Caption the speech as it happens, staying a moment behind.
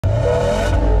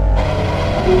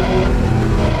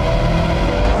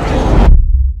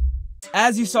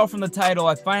As you saw from the title,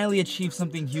 I finally achieved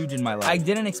something huge in my life. I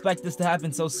didn't expect this to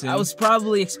happen so soon. I was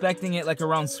probably expecting it like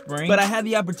around spring, but I had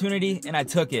the opportunity and I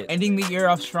took it. Ending the year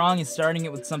off strong and starting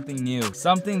it with something new.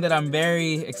 Something that I'm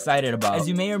very excited about. As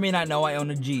you may or may not know, I own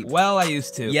a Jeep. Well, I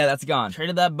used to. Yeah, that's gone.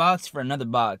 Traded that box for another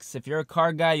box. If you're a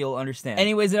car guy, you'll understand.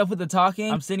 Anyways, enough with the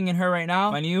talking. I'm sitting in her right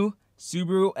now. My new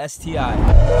Subaru STI.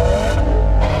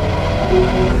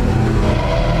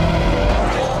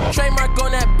 Trademark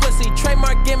on that pussy,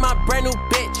 trademark in my brand new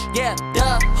bitch. Yeah,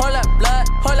 duh. Hold up, blood.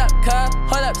 Hold up, cuz.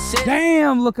 Hold up, shit.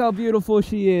 Damn, look how beautiful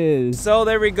she is. So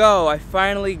there we go. I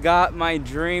finally got my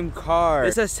dream car.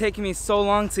 This has taken me so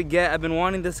long to get. I've been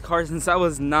wanting this car since I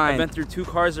was 9. I've been through 2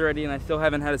 cars already and I still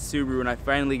haven't had a Subaru, and I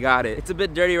finally got it. It's a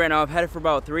bit dirty right now. I've had it for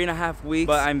about 3.5 weeks,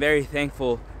 but I'm very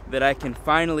thankful that I can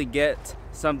finally get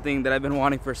something that I've been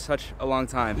wanting for such a long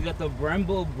time. We got the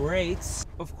Brembo brakes.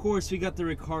 Of course, we got the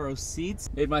Recaro seats.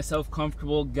 Made myself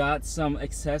comfortable, got some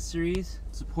accessories.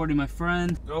 Supporting my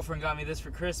friend. Girlfriend got me this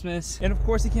for Christmas. And of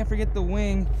course, you can't forget the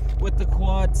wing with the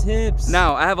quad tips.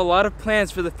 Now, I have a lot of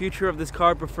plans for the future of this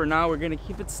car, but for now, we're gonna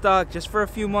keep it stock just for a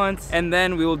few months, and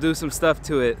then we will do some stuff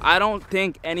to it. I don't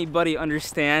think anybody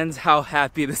understands how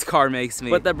happy this car makes me.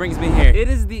 But that brings me here. It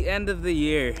is the end of the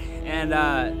year, and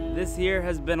this year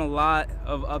has been a lot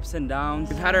of ups and downs.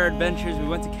 We've had our adventures. We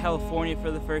went to California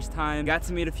for the first time. Got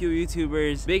to meet a few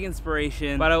YouTubers. Big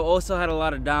inspiration, but I also had a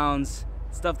lot of downs.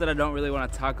 Stuff that I don't really want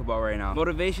to talk about right now.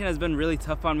 Motivation has been really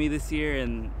tough on me this year,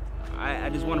 and I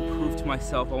just want to prove to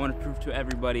myself, I want to prove to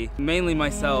everybody, mainly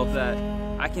myself, that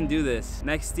I can do this.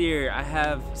 Next year, I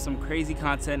have some crazy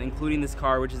content, including this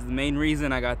car, which is the main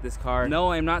reason I got this car.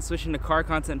 No, I'm not switching to car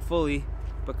content fully,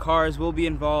 but cars will be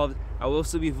involved. I will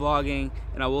still be vlogging,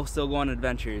 and I will still go on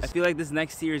adventures. I feel like this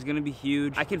next year is gonna be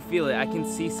huge. I can feel it. I can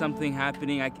see something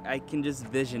happening. I can just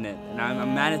vision it. And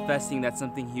I'm manifesting that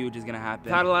something huge is gonna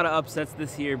happen. I've had a lot of upsets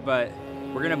this year, but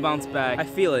we're gonna bounce back. I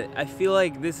feel it. I feel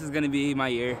like this is gonna be my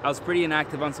year. I was pretty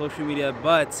inactive on social media,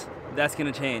 but that's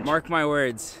gonna change. Mark my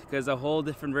words, because a whole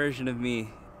different version of me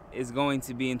is going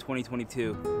to be in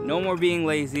 2022. No more being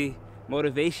lazy.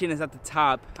 Motivation is at the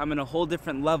top. I'm in a whole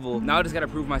different level. Now I just gotta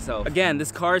prove myself. Again, this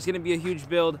car is gonna be a huge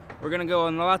build. We're gonna go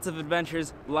on lots of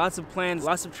adventures, lots of plans,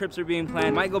 lots of trips are being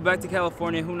planned. Might go back to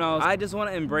California, who knows? I just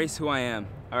wanna embrace who I am,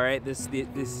 all right? This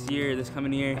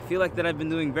coming year. I feel like that I've been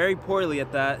doing very poorly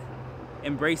at that,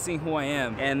 embracing who I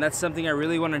am. And that's something I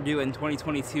really wanna do in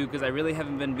 2022, because I really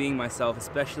haven't been being myself,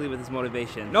 especially with this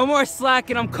motivation. No more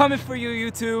slacking, I'm coming for you,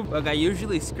 YouTube. Look, I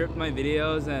usually script my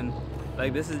videos, and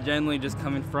like, this is generally just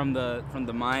coming from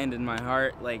the mind and my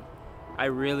heart. Like, I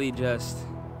really just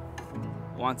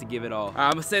want to give it all.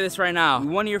 I'm gonna say this right now.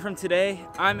 1 year from today,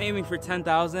 I'm aiming for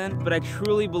 10,000, but I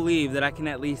truly believe that I can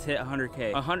at least hit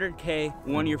 100K. 100K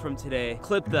 1 year from today.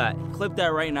 Clip that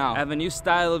right now. I have a new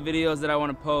style of videos that I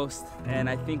wanna post, and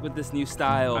I think with this new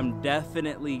style, I'm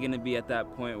definitely gonna be at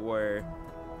that point where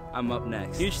I'm up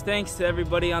next. Huge thanks to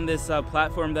everybody on this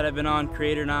platform that I've been on,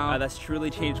 Creator Now. That's truly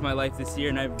changed my life this year,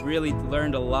 and I've really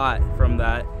learned a lot from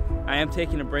that. I am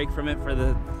taking a break from it for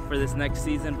this next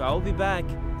season, but I'll be back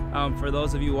for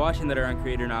those of you watching that are on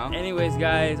Creator Now. Anyways,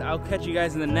 guys, I'll catch you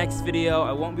guys in the next video.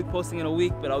 I won't be posting in a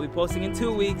week, but I'll be posting in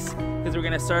 2 weeks, because we're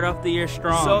gonna start off the year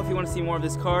strong. So if you want to see more of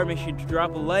this car, make sure to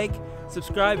drop a like,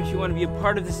 subscribe if you want to be a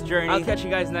part of this journey. I'll catch you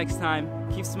guys next time.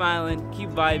 Keep smiling, keep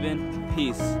vibing,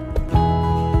 peace.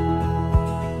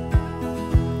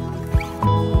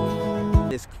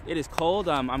 It is cold.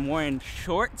 I'm wearing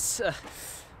shorts.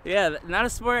 Yeah, not a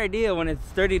smart idea when it's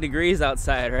 30 degrees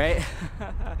outside, right?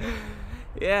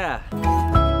 Yeah.